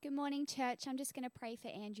Good morning, church. I'm just going to pray for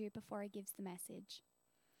Andrew before he gives the message.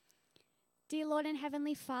 Dear Lord and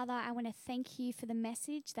Heavenly Father, I want to thank you for the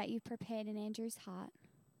message that you've prepared in Andrew's heart.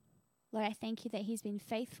 Lord, I thank you that he's been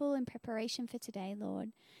faithful in preparation for today,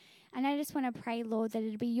 Lord. And I just want to pray, Lord, that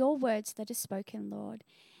it'll be your words that are spoken, Lord.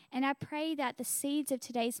 And I pray that the seeds of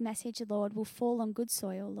today's message, Lord, will fall on good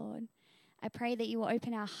soil, Lord. I pray that you will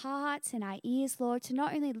open our hearts and our ears, Lord, to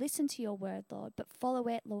not only listen to your word, Lord, but follow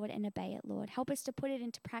it, Lord, and obey it, Lord. Help us to put it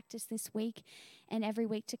into practice this week and every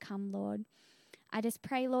week to come, Lord. I just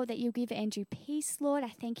pray, Lord, that you'll give Andrew peace, Lord. I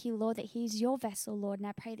thank you, Lord, that he's your vessel, Lord, and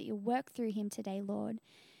I pray that you'll work through him today, Lord.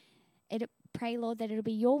 I pray, Lord, that it'll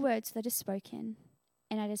be your words that are spoken.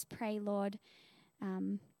 And I just pray, Lord,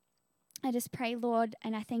 and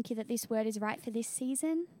I thank you that this word is right for this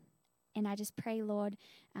season. And I just pray, Lord,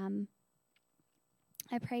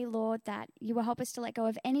 that you will help us to let go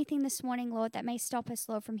of anything this morning, Lord, that may stop us,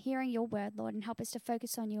 Lord, from hearing your word, Lord, and help us to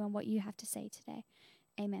focus on you and what you have to say today.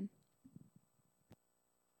 Amen.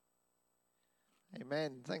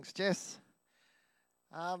 Amen. Thanks, Jess.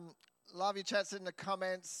 Love your chats in the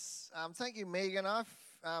comments. Thank you, Megan.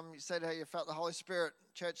 You said how you felt the Holy Spirit.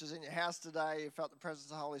 Church is in your house today. You felt the presence of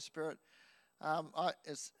the Holy Spirit.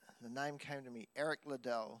 The name came to me. Eric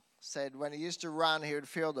Liddell said when he used to run, he would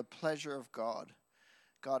feel the pleasure of God.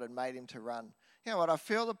 God had made him to run. You know what? I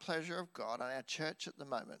feel the pleasure of God on our church at the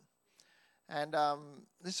moment. And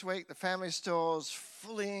this week, the family store's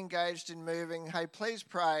fully engaged in moving. Hey, please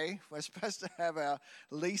pray. We're supposed to have our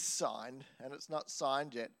lease signed, and it's not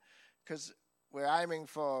signed yet, because we're aiming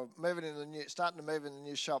for starting to move in the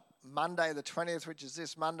new shop Monday the 20th, which is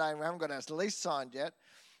this Monday, and we haven't got our lease signed yet.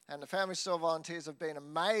 And the family store volunteers have been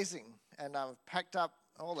amazing, and packed up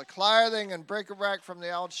all the clothing and bric-a-brac from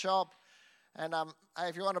the old shop. And hey,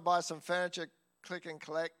 if you want to buy some furniture, click and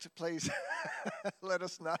collect, please let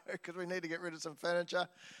us know, because we need to get rid of some furniture.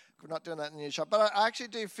 We're not doing that in the new shop. But I actually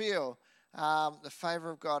do feel the favour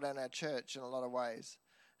of God in our church in a lot of ways.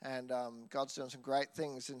 And God's doing some great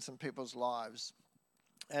things in some people's lives.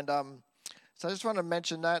 And so I just want to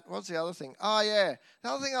mention that. What's the other thing? Oh, yeah. The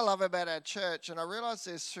other thing I love about our church, and I realised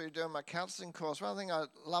this through doing my counselling course, one thing I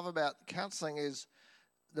love about counselling is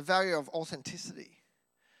the value of authenticity.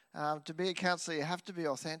 To be a counsellor, you have to be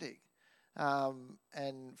authentic.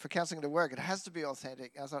 And for counselling to work, it has to be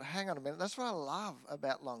authentic. And I thought, hang on a minute, that's what I love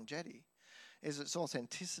about Longevity, is its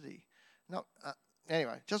authenticity.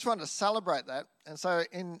 Anyway, just wanted to celebrate that. And so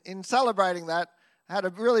in celebrating that, I had a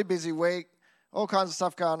really busy week, all kinds of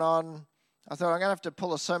stuff going on. I thought I'm going to have to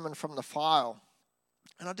pull a sermon from the file.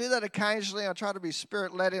 And I do that occasionally. I try to be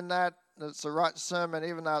spirit-led in that it's the right sermon,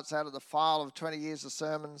 even though it's out of the file of 20 years of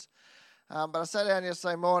sermons. But I sat down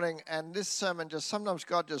yesterday morning, and this sermon sometimes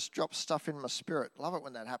God just drops stuff in my spirit. Love it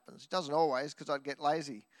when that happens. It doesn't always, because I'd get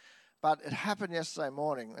lazy. But it happened yesterday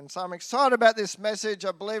morning. And so I'm excited about this message.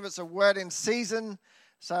 I believe it's a word in season.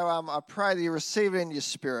 So I pray that you receive it in your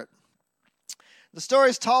spirit. The story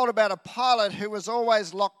is told about a pilot who was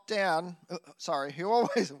always locked down.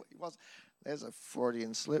 There's a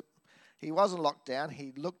Freudian slip. He wasn't locked down.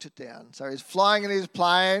 He looked it down. So he's flying in his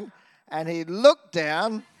plane, and he looked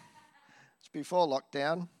down. Before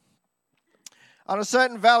lockdown, on a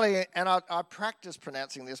certain valley, and I practice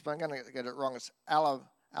pronouncing this, but I'm going to get it wrong. It's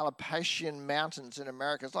Appalachian Mountains in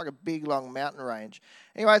America. It's like a big, long mountain range.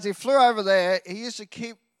 Anyways, he flew over there. He used to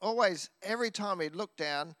keep every time he'd look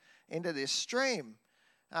down into this stream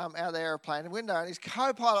out of the airplane window, and his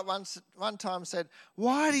co-pilot one time said,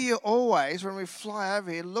 "Why do you always, when we fly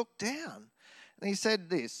over here, look down?" And he said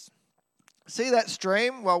this. See that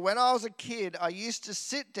stream? Well, when I was a kid, I used to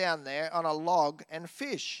sit down there on a log and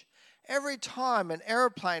fish. Every time an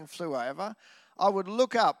aeroplane flew over, I would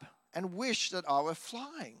look up and wish that I were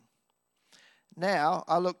flying. Now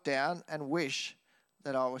I look down and wish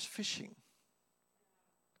that I was fishing.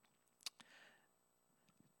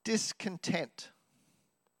 Discontent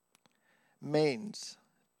means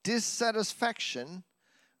dissatisfaction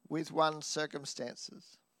with one's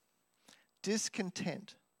circumstances.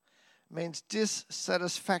 Discontent means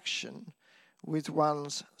dissatisfaction with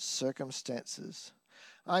one's circumstances.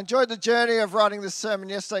 I enjoyed the journey of writing this sermon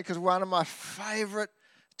yesterday because one of my favourite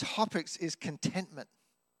topics is contentment.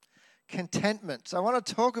 Contentment. So I want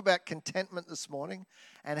to talk about contentment this morning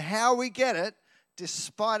and how we get it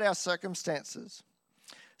despite our circumstances.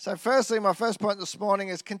 So firstly, my first point this morning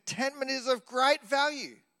is contentment is of great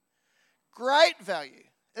value. Great value.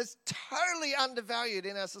 It's totally undervalued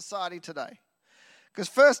in our society today. Because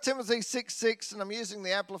 1 Timothy 6:6, and I'm using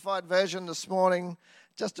the Amplified Version this morning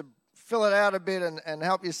just to fill it out a bit and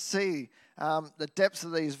help you see the depths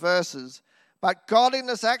of these verses. But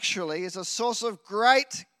godliness actually is a source of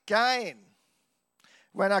great gain.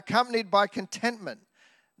 when accompanied by contentment.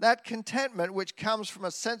 That contentment which comes from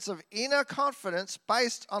a sense of inner confidence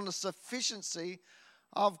based on the sufficiency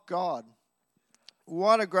of God.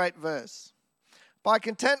 What a great verse. By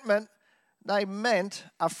contentment, they meant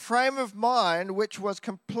a frame of mind which was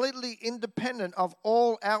completely independent of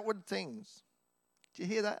all outward things. Do you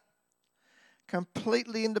hear that?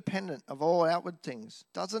 Completely independent of all outward things.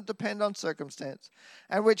 Doesn't depend on circumstance.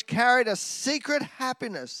 And which carried a secret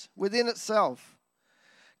happiness within itself.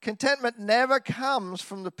 Contentment never comes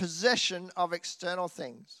from the possession of external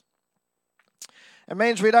things. It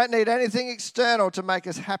means we don't need anything external to make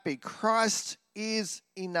us happy. Christ is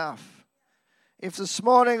enough. If this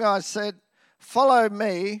morning I said, if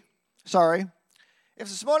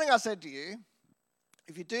this morning I said to you,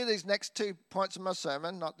 if you do these next 2 points of my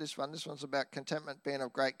sermon, not this one's about contentment being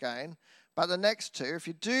of great gain, but the next 2, if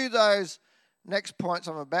you do those next points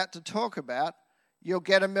I'm about to talk about, you'll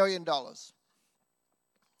get $1 million.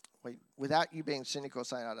 Without you being cynical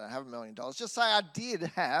saying I don't have $1 million, just say I did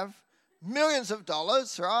have millions of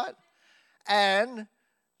dollars, right? And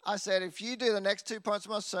I said, if you do the next 2 points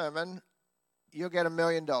of my sermon, you'll get $1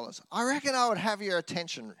 million. I reckon I would have your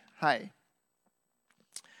attention, hey.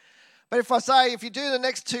 But if I say, if you do the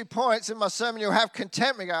next 2 points in my sermon, you'll have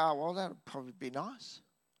contentment, you go, oh, well, that would probably be nice.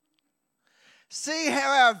 See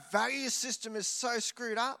how our value system is so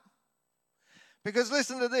screwed up? Because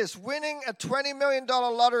listen to this, winning a $20 million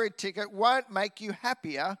lottery ticket won't make you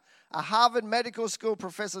happier, a Harvard Medical School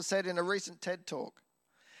professor said in a recent TED Talk.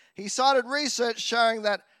 He cited research showing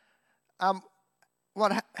that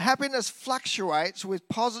happiness fluctuates with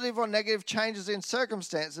positive or negative changes in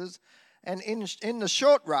circumstances and in the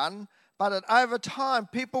short run, but that over time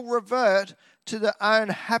people revert to their own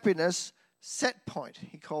happiness set point,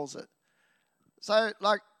 he calls it. So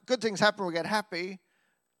like good things happen, we get happy,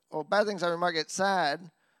 or bad things happen, we might get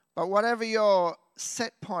sad, but whatever your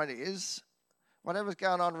set point is, whatever's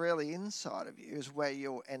going on really inside of you is where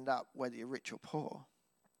you'll end up, whether you're rich or poor.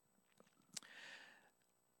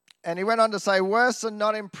 And he went on to say, worse than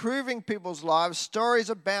not improving people's lives,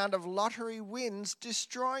 stories abound of lottery wins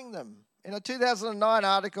destroying them. In a 2009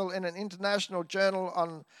 article in an international journal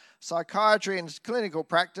on psychiatry and clinical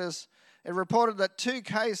practice, it reported that the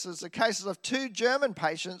cases of 2 German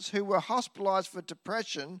patients who were hospitalized for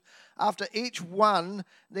depression after each won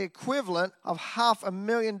the equivalent of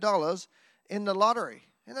 $500,000 in the lottery.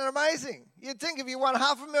 Isn't that amazing? You'd think if you won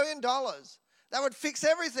 $500,000, that would fix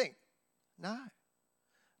everything. No,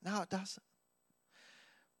 it doesn't.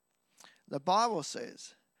 The Bible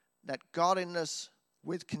says that godliness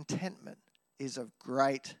with contentment is of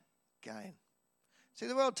great gain. See,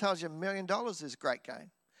 the world tells you $1 million is great gain.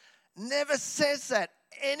 Never says that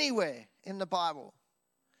anywhere in the Bible.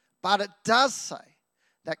 But it does say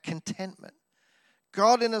that contentment,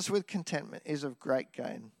 godliness with contentment, is of great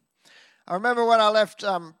gain. I remember when I left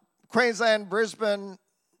Queensland, Brisbane,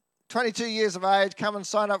 22 years of age, come and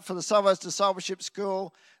sign up for the Salvo's Discipleship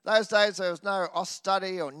School. Those days there was no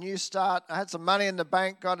Austudy or New Start. I had some money in the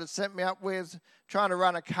bank God had sent me up with, trying to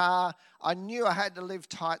run a car. I knew I had to live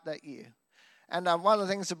tight that year. And one of the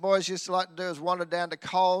things the boys used to like to do is wander down to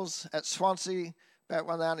Coles at Swansea, about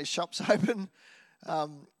one of the only shops open,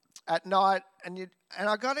 at night. And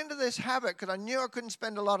I got into this habit because I knew I couldn't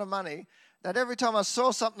spend a lot of money, that every time I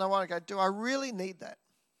saw something I wanted to go, do I really need that?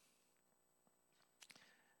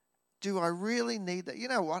 Do I really need that? You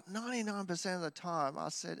know what? 99% of the time I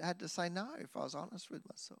had to say no if I was honest with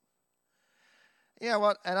myself. You know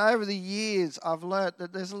what? And over the years I've learned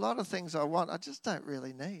that there's a lot of things I want I just don't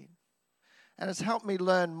really need. And it's helped me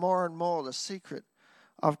learn more and more the secret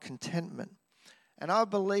of contentment. And I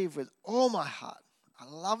believe with all my heart, I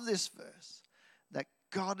love this verse, that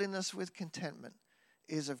godliness with contentment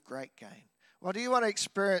is of great gain. Well, do you want to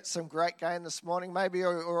experience some great gain this morning? Maybe you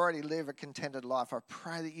already live a contented life. I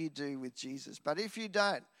pray that you do with Jesus. But if you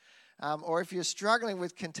don't, or if you're struggling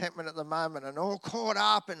with contentment at the moment and all caught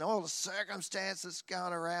up in all the circumstances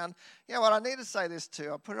going around, you know what? I need to say this too.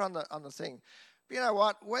 I'll put it on the thing. But you know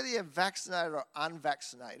what? Whether you're vaccinated or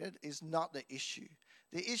unvaccinated is not the issue.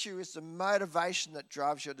 The issue is the motivation that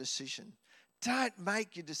drives your decision. Don't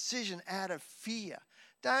make your decision out of fear.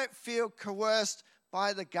 Don't feel coerced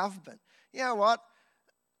by the government. You know what?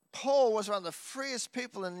 Paul was one of the freest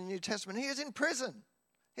people in the New Testament. He was in prison.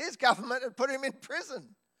 His government had put him in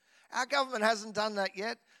prison. Our government hasn't done that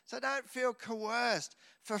yet, so don't feel coerced.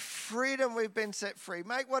 For freedom, we've been set free.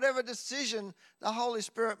 Make whatever decision the Holy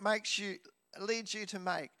Spirit leads you to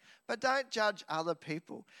make. But don't judge other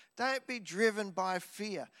people. Don't be driven by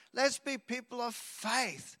fear. Let's be people of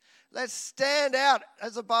faith. Let's stand out,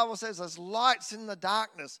 as the Bible says, as lights in the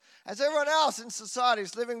darkness. As everyone else in society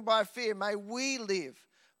is living by fear, may we live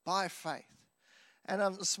by faith. And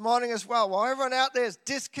this morning as well, while everyone out there is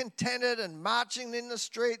discontented and marching in the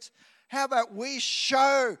streets, how about we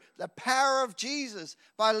show the power of Jesus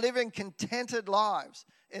by living contented lives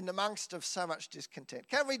in the amongst of so much discontent?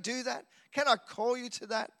 Can we do that? Can I call you to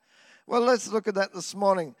that? Well, let's look at that this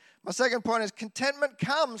morning. My second point is contentment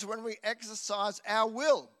comes when we exercise our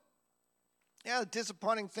will. You know, the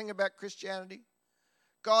disappointing thing about Christianity,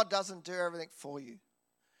 God doesn't do everything for you.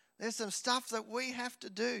 There's some stuff that we have to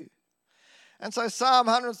do. And so Psalm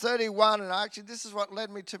 131, and actually this is what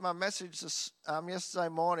led me to my message yesterday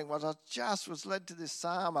morning, was I just was led to this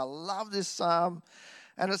psalm. I love this psalm.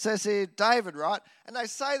 And it says here, David, right? And they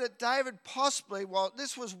say that David possibly, well,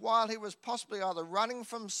 this was while he was possibly either running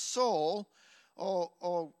from Saul or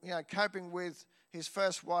coping with his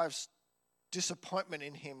first wife's disappointment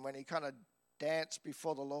in him when he kind of danced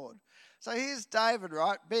before the Lord. So here's David,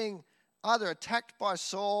 right, being either attacked by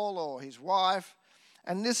Saul or his wife.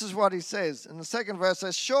 And this is what he says. In the second verse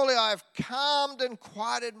says, surely I have calmed and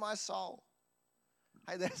quieted my soul.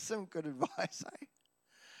 Hey, that's some good advice, eh?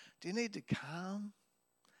 Do you need to calm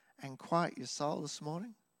and quiet your soul this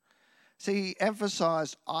morning? See, he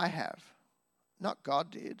emphasized, I have. Not God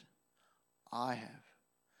did. I have.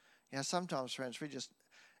 You know, sometimes, friends,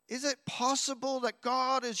 is it possible that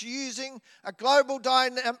God is using a global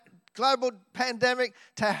pandemic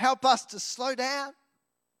to help us to slow down?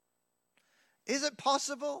 Is it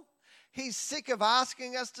possible? He's sick of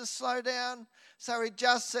asking us to slow down. So he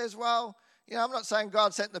just says, well, you know, I'm not saying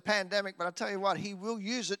God sent the pandemic, but I tell you what, he will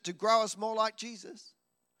use it to grow us more like Jesus.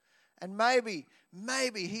 And maybe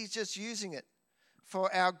he's just using it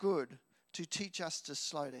for our good to teach us to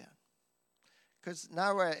slow down. Because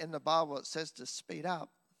nowhere in the Bible it says to speed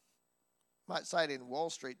up. Might say it in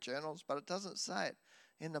Wall Street journals, but it doesn't say it.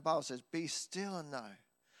 In the Bible it says, be still and know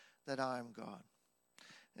that I am God.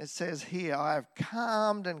 It says here, I have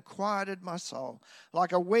calmed and quieted my soul,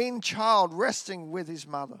 like a weaned child resting with his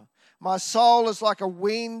mother. My soul is like a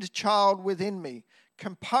weaned child within me,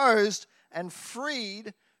 composed and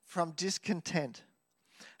freed from discontent.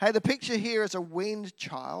 Hey, the picture here is a weaned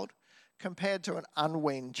child compared to an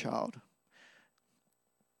unweaned child.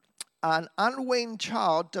 An unweaned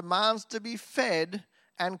child demands to be fed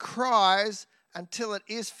and cries until it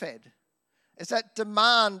is fed. It's that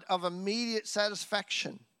demand of immediate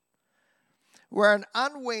satisfaction. Where an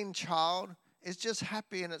unweaned child is just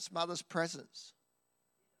happy in its mother's presence.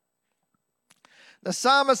 The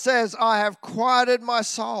psalmist says, I have quieted my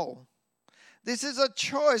soul. This is a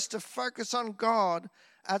choice to focus on God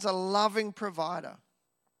as a loving provider.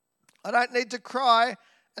 I don't need to cry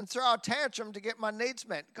and throw a tantrum to get my needs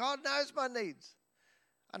met. God knows my needs.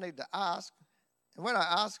 I need to ask. And when I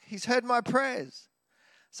ask, he's heard my prayers.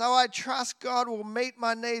 So I trust God will meet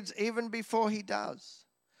my needs even before he does.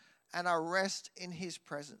 And I rest in his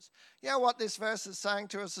presence. You know what this verse is saying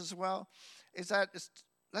to us as well? Is that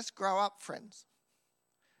let's grow up, friends.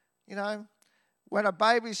 You know, when a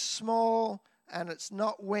baby's small and it's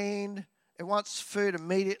not weaned, it wants food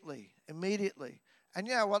immediately. And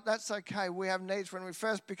you know what? That's okay. We have needs. When we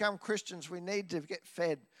first become Christians, we need to get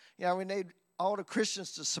fed. You know, we need older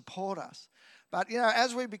Christians to support us. But, you know,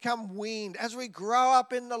 as we become weaned, as we grow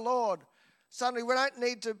up in the Lord, suddenly we don't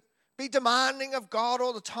need to be demanding of God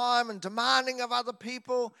all the time and demanding of other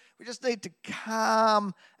people. We just need to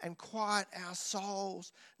calm and quiet our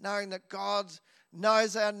souls, knowing that God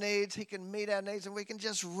knows our needs. He can meet our needs, and we can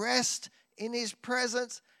just rest in his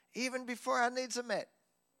presence even before our needs are met.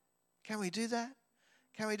 Can we do that?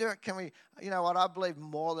 Can we do it? Can we, you know what, I believe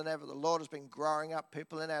more than ever the Lord has been growing up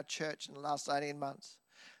people in our church in the last 18 months.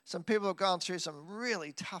 Some people have gone through some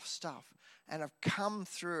really tough stuff and have come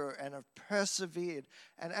through and have persevered.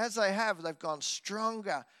 And as they have, they've gone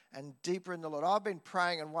stronger and deeper in the Lord. I've been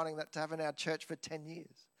praying and wanting that to have in our church for 10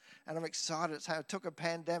 years. And I'm excited. It took a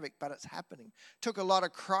pandemic, but it's happening. It took a lot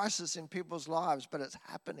of crisis in people's lives, but it's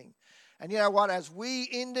happening. And you know what? As we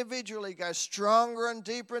individually go stronger and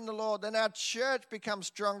deeper in the Lord, then our church becomes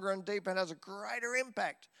stronger and deeper and has a greater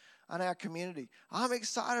impact on our community. I'm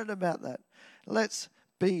excited about that. Let's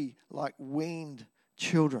be like weaned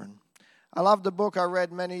children. I love the book I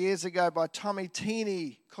read many years ago by Tommy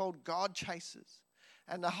Tini called God Chasers.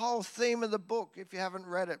 And the whole theme of the book, if you haven't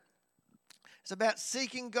read it, is about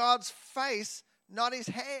seeking God's face, not his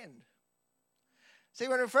hand. See,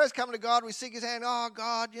 when we first come to God, we seek his hand. Oh,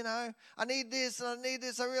 God, you know, I need this and I need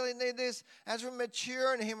this. I really need this. As we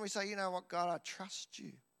mature in him, we say, you know what, God, I trust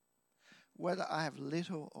you. whether I have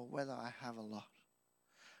little or whether I have a lot.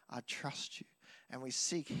 I trust you. And we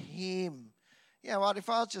seek him. You know what? If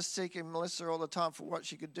I was just seeking Melissa all the time for what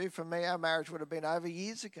she could do for me, our marriage would have been over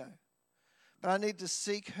years ago. But I need to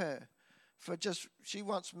seek her for she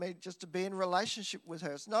wants me just to be in relationship with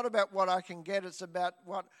her. It's not about what I can get. It's about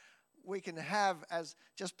what we can have as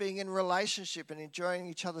just being in relationship and enjoying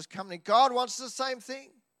each other's company. God wants the same thing.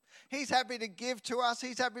 He's happy to give to us.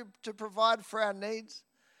 He's happy to provide for our needs.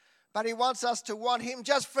 But he wants us to want him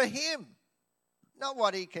just for him, not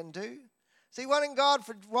what he can do. See, wanting God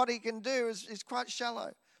for what he can do is quite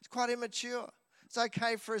shallow. It's quite immature. It's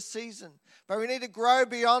okay for a season. But we need to grow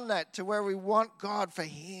beyond that to where we want God for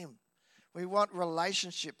him. We want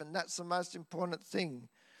relationship, and that's the most important thing.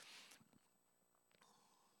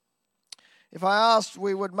 If I asked,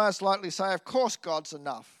 we would most likely say, of course God's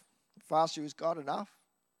enough. If I asked you, is God enough?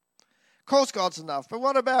 Of course God's enough. But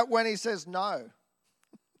what about when he says no?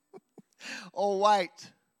 Or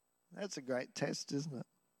wait? That's a great test, isn't it?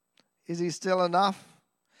 Is he still enough?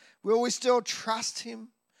 Will we still trust him?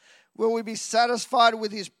 Will we be satisfied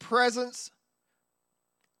with his presence,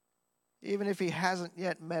 even if he hasn't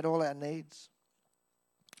yet met all our needs?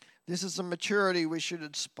 This is a maturity we should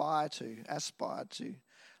aspire to.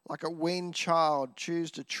 Like a weaned child,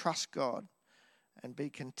 choose to trust God and be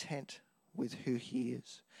content with who he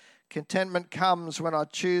is. Contentment comes when I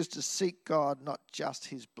choose to seek God, not just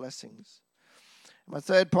his blessings. My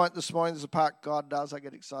third point this morning is the part God does. I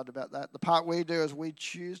get excited about that. The part we do is we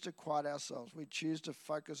choose to quiet ourselves. We choose to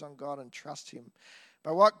focus on God and trust him.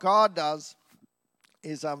 But what God does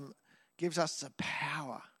is gives us the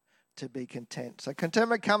power to be content. So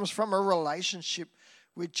contentment comes from a relationship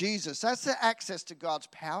with Jesus. That's the access to God's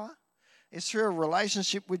power. It's through a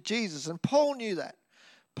relationship with Jesus. And Paul knew that.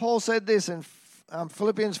 Paul said this in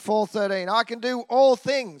Philippians 4:13. I can do all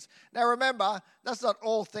things. Now remember, that's not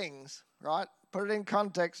all things, right? Put it in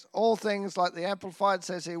context. All things, like the Amplified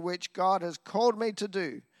says here, which God has called me to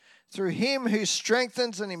do. Through him who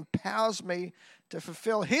strengthens and empowers me to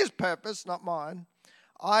fulfill his purpose, not mine.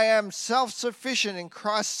 I am self-sufficient in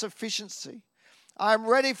Christ's sufficiency. I am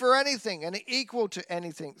ready for anything and equal to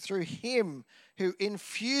anything through him who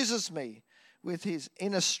infuses me with his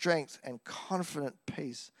inner strength and confident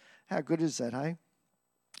peace. How good is that, hey?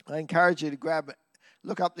 I encourage you to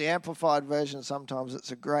look up the Amplified version sometimes.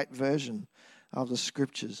 It's a great version of the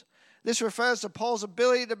scriptures. This refers to Paul's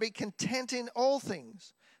ability to be content in all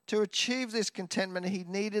things. To achieve this contentment, he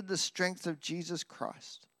needed the strength of Jesus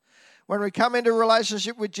Christ. When we come into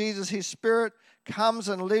relationship with Jesus, his Spirit comes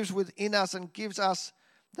and lives within us and gives us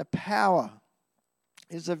the power.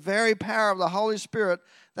 It's the very power of the Holy Spirit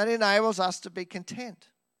that enables us to be content.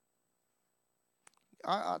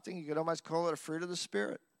 I think you could almost call it a fruit of the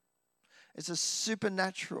Spirit. It's a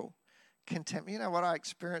supernatural contentment. You know what I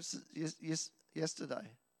experienced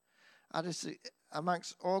yesterday? I just,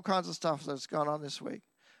 amongst all kinds of stuff that's gone on this week,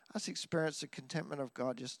 I just experienced the contentment of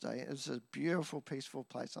God yesterday. It was a beautiful, peaceful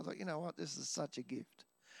place. I thought, you know what? This is such a gift.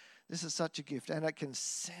 This is such a gift. And it can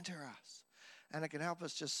center us. And it can help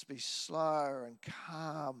us just be slow and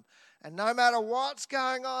calm. And no matter what's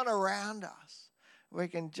going on around us, we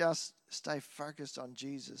can just stay focused on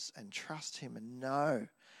Jesus and trust him and know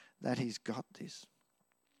that he's got this.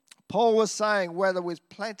 Paul was saying, whether with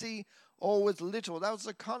plenty or with little. That was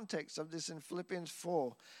the context of this in Philippians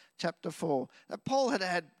 4, chapter 4. That Paul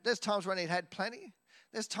had, there's times when he'd had plenty.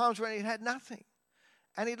 There's times when he'd had nothing.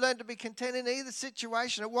 And he learned to be content in either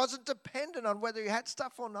situation. It wasn't dependent on whether he had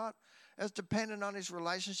stuff or not. It was dependent on his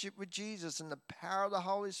relationship with Jesus and the power of the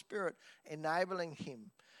Holy Spirit enabling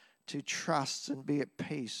him to trust and be at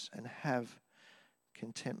peace and have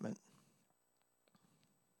contentment.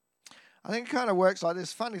 I think it kind of works like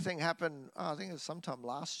this. Funny thing happened, I think it was sometime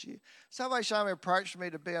last year. Salvation Army approached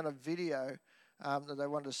me to be on a video that they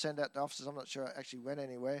wanted to send out to officers. I'm not sure it actually went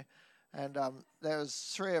anywhere. And there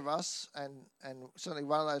was three of us, and certainly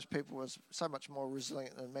one of those people was so much more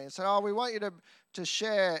resilient than me. And said, we want you to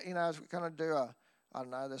share, as we kind of do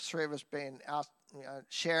there's three of us being asked,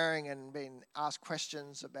 sharing and being asked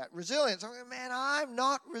questions about resilience. I'm going, man, I'm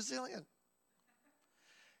not resilient.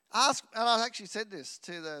 And I actually said this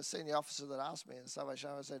to the senior officer that asked me in Salvation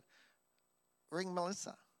Army. I said, ring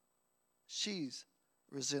Melissa. She's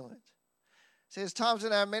resilient. See, there's times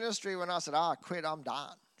in our ministry when I said, I quit, I'm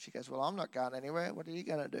done. She goes, well, I'm not going anywhere. What are you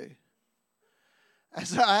going to do? And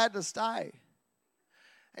so I had to stay.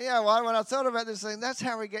 And you know what? When I thought about this thing, that's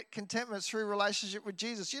how we get contentment through relationship with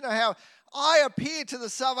Jesus. You know how I appear to the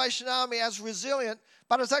Salvation Army as resilient,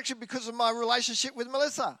 but it's actually because of my relationship with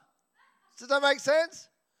Melissa. Does that make sense?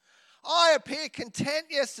 I appear content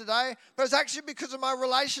yesterday, but it's actually because of my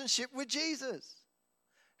relationship with Jesus.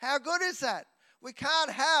 How good is that? We can't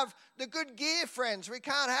have the good gear, friends. We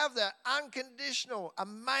can't have the unconditional,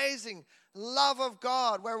 amazing love of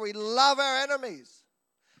God where we love our enemies.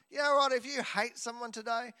 You know what? If you hate someone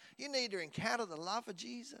today, you need to encounter the love of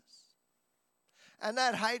Jesus. And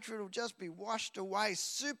that hatred will just be washed away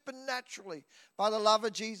supernaturally by the love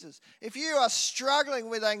of Jesus. If you are struggling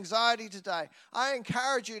with anxiety today, I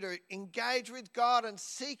encourage you to engage with God and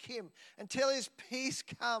seek Him until His peace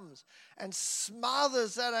comes and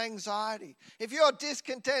smothers that anxiety. If you're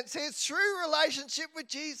discontent, see, it's through relationship with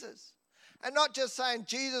Jesus. And not just saying,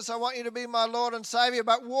 Jesus, I want you to be my Lord and Savior,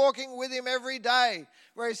 but walking with Him every day.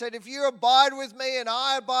 Where He said, if you abide with me and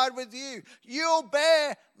I abide with you, you'll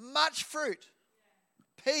bear much fruit.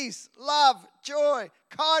 Peace, love, joy,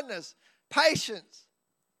 kindness, patience.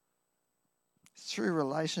 It's through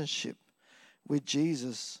relationship with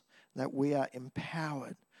Jesus that we are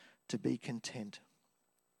empowered to be content.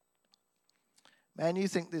 Man, you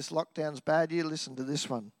think this lockdown's bad? You listen to this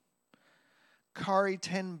one. Corrie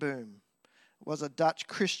ten Boom was a Dutch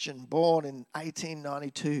Christian born in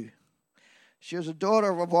 1892. She was a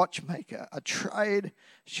daughter of a watchmaker, a trade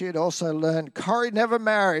she had also learned. Corrie never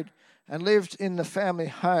married and lived in the family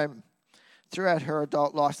home throughout her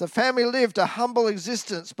adult life. The family lived a humble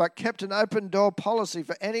existence but kept an open door policy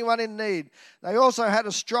for anyone in need. They also had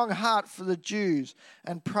a strong heart for the Jews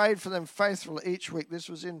and prayed for them faithfully each week. This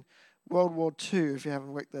was in World War II, if you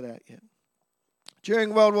haven't worked that out yet.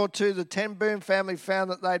 During World War II, the ten Boom family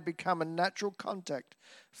found that they'd become a natural contact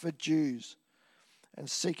for Jews and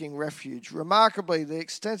seeking refuge. Remarkably, the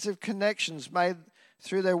extensive connections made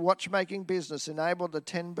through their watchmaking business enabled the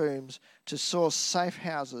ten Booms to source safe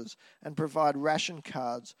houses and provide ration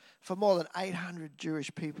cards for more than 800 Jewish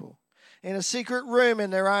people. In a secret room in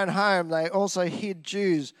their own home, they also hid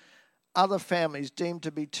Jews other families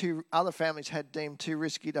had deemed too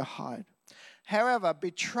risky to hide. However,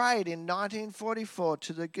 betrayed in 1944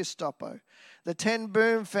 to the Gestapo, the ten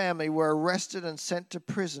Boom family were arrested and sent to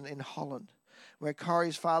prison in Holland, where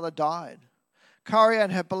Corrie's father died. Corrie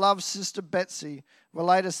and her beloved sister Betsy were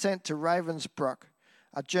later sent to Ravensbrück,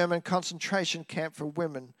 a German concentration camp for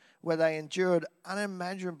women, where they endured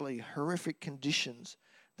unimaginably horrific conditions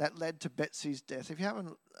that led to Betsy's death. If you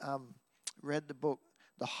haven't read the book,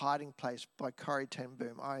 The Hiding Place by Corrie ten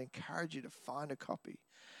Boom, I encourage you to find a copy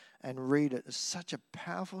and read it. It's such a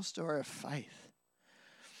powerful story of faith.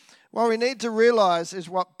 What we need to realize is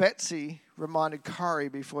what Betsy reminded Corrie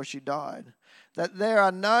before she died, that there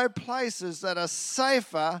are no places that are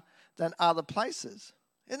safer than other places.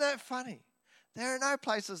 Isn't that funny? There are no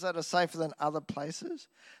places that are safer than other places.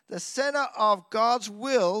 The center of God's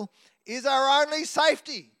will is our only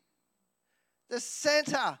safety. The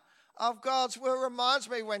center of God's will reminds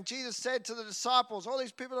me when Jesus said to the disciples, all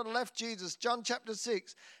these people that left Jesus, John chapter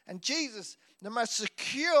 6, and Jesus, the most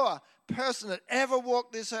secure person that ever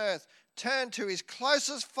walked this earth, turned to his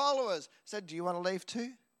closest followers, said, do you want to leave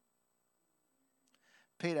too?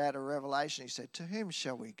 Peter had a revelation. He said, to whom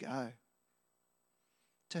shall we go?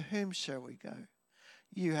 To whom shall we go?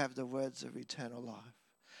 You have the words of eternal life.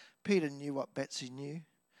 Peter knew what Betsy knew,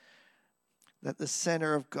 that the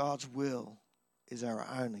center of God's will is our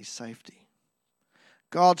only safety.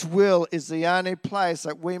 God's will is the only place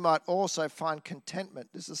that we might also find contentment.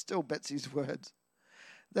 This is still Betsy's words.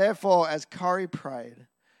 Therefore, as Corrie prayed,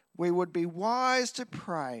 we would be wise to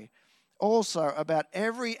pray also about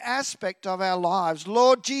every aspect of our lives.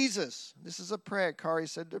 Lord Jesus, this is a prayer Corrie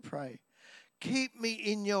said to pray. Keep me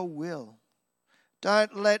in your will.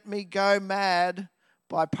 Don't let me go mad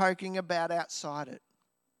by poking about outside it.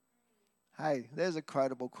 Hey, there's a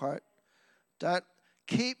quotable quote.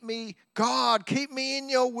 Keep me in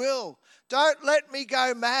your will. Don't let me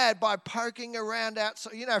go mad by poking around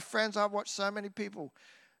outside. You know, friends, I've watched so many people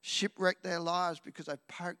shipwreck their lives because they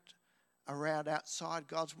poked around outside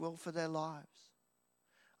God's will for their lives.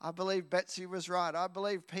 I believe Betsy was right. I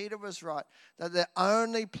believe Peter was right, that the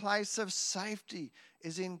only place of safety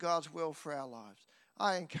is in God's will for our lives.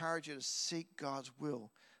 I encourage you to seek God's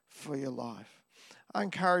will for your life. I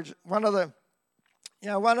encourage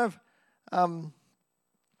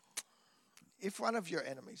if one of your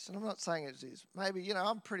enemies, and I'm not saying it is, maybe,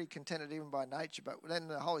 I'm pretty contented even by nature, but then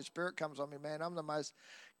the Holy Spirit comes on me, man, I'm the most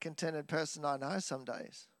contented person I know some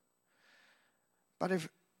days. But if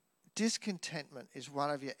discontentment is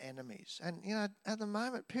one of your enemies, and, at the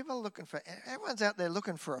moment, everyone's out there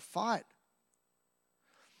looking for a fight.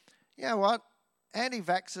 You know what?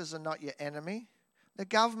 Anti-vaxxers are not your enemy. The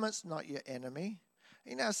government's not your enemy.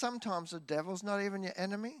 Sometimes the devil's not even your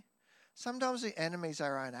enemy. Sometimes the enemy's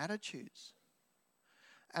our own attitudes.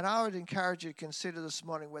 And I would encourage you to consider this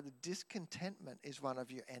morning whether discontentment is one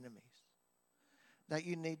of your enemies. that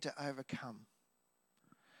you need to overcome.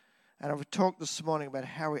 And I've talked this morning about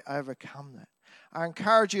how we overcome that. I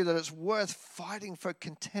encourage you that it's worth fighting for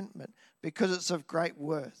contentment because it's of great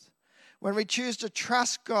worth. When we choose to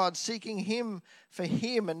trust God, seeking Him for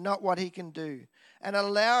Him and not what He can do, and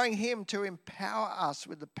allowing Him to empower us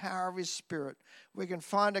with the power of His Spirit, we can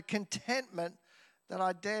find a contentment that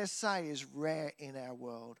I dare say is rare in our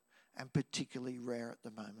world, and particularly rare at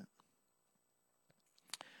the moment.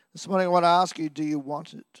 This morning I want to ask you, do you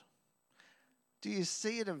want it? Do you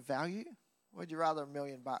see it of value? Or would you rather $1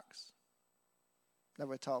 million that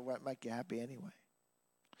we're told won't make you happy anyway?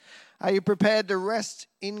 Are you prepared to rest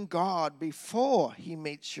in God before He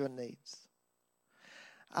meets your needs?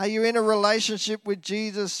 Are you in a relationship with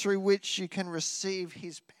Jesus through which you can receive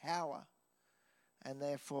His power and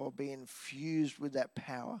therefore be infused with that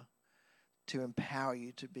power to empower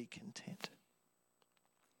you to be content?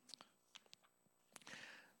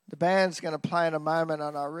 The band's going to play in a moment,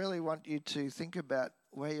 and I really want you to think about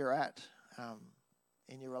where you're at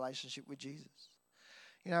in your relationship with Jesus.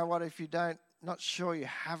 You know what, if you not sure you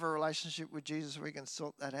have a relationship with Jesus, we can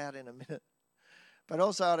sort that out in a minute. But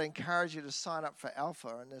also I'd encourage you to sign up for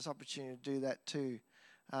Alpha, and there's opportunity to do that too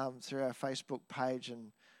through our Facebook page,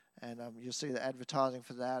 and you'll see the advertising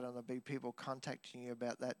for that, and there'll be people contacting you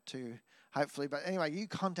about that too, hopefully. But anyway, you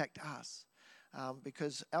contact us.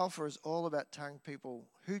 Because Alpha is all about telling people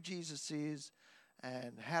who Jesus is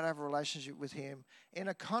and how to have a relationship with Him in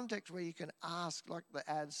a context where you can ask, like the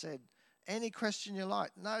ad said, any question you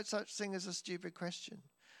like. No such thing as a stupid question.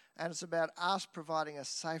 And it's about us providing a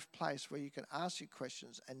safe place where you can ask your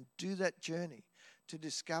questions and do that journey to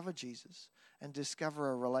discover Jesus and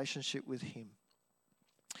discover a relationship with Him.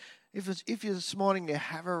 If you this morning you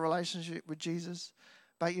have a relationship with Jesus,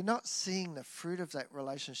 but you're not seeing the fruit of that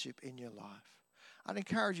relationship in your life, I'd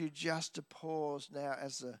encourage you just to pause now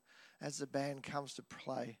as the band comes to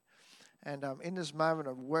play. And in this moment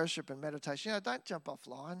of worship and meditation, don't jump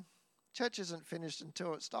offline. Church isn't finished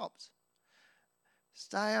until it stops.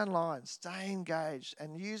 Stay online, stay engaged,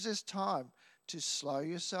 and use this time to slow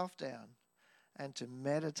yourself down and to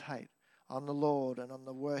meditate on the Lord and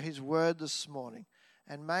on His word this morning.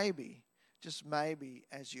 And maybe, just maybe,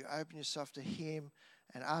 as you open yourself to Him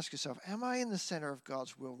and ask yourself, am I in the center of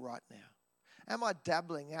God's will right now? Am I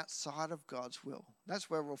dabbling outside of God's will? That's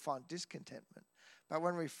where we'll find discontentment. But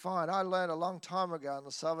when we find, I learned a long time ago in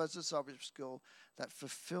the Salvation Discipleship School that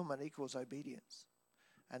fulfillment equals obedience.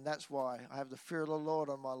 And that's why I have the fear of the Lord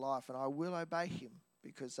on my life, and I will obey Him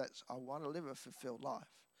because I want to live a fulfilled life.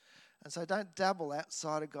 And so don't dabble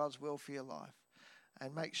outside of God's will for your life,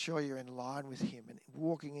 and make sure you're in line with Him and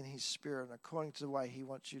walking in His Spirit and according to the way He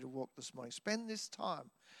wants you to walk this morning. Spend this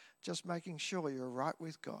time just making sure you're right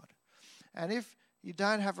with God. And if you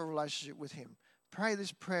don't have a relationship with Him, pray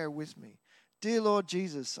this prayer with me. Dear Lord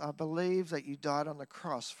Jesus, I believe that you died on the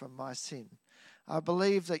cross for my sin. I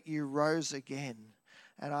believe that you rose again,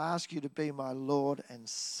 and I ask you to be my Lord and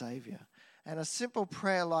Savior. And a simple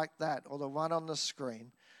prayer like that, or the one on the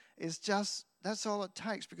screen, that's all it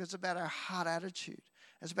takes, because it's about our heart attitude.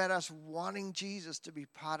 It's about us wanting Jesus to be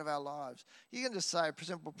part of our lives. You can just say a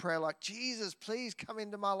simple prayer like, Jesus, please come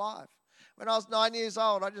into my life. When I was 9 years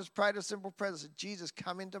old, I just prayed a simple prayer that said, Jesus,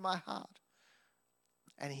 come into my heart.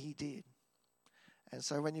 And He did. And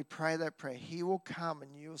so when you pray that prayer, He will come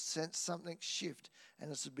and you'll sense something shift,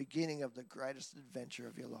 and it's the beginning of the greatest adventure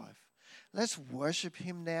of your life. Let's worship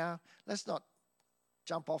Him now. Let's not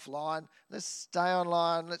jump offline. Let's stay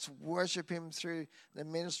online. Let's worship Him through the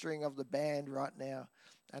ministering of the band right now.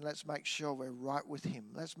 And let's make sure we're right with Him.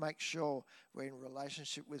 Let's make sure we're in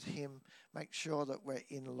relationship with Him. Make sure that we're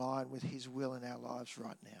in line with His will in our lives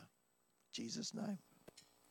right now. In Jesus' name.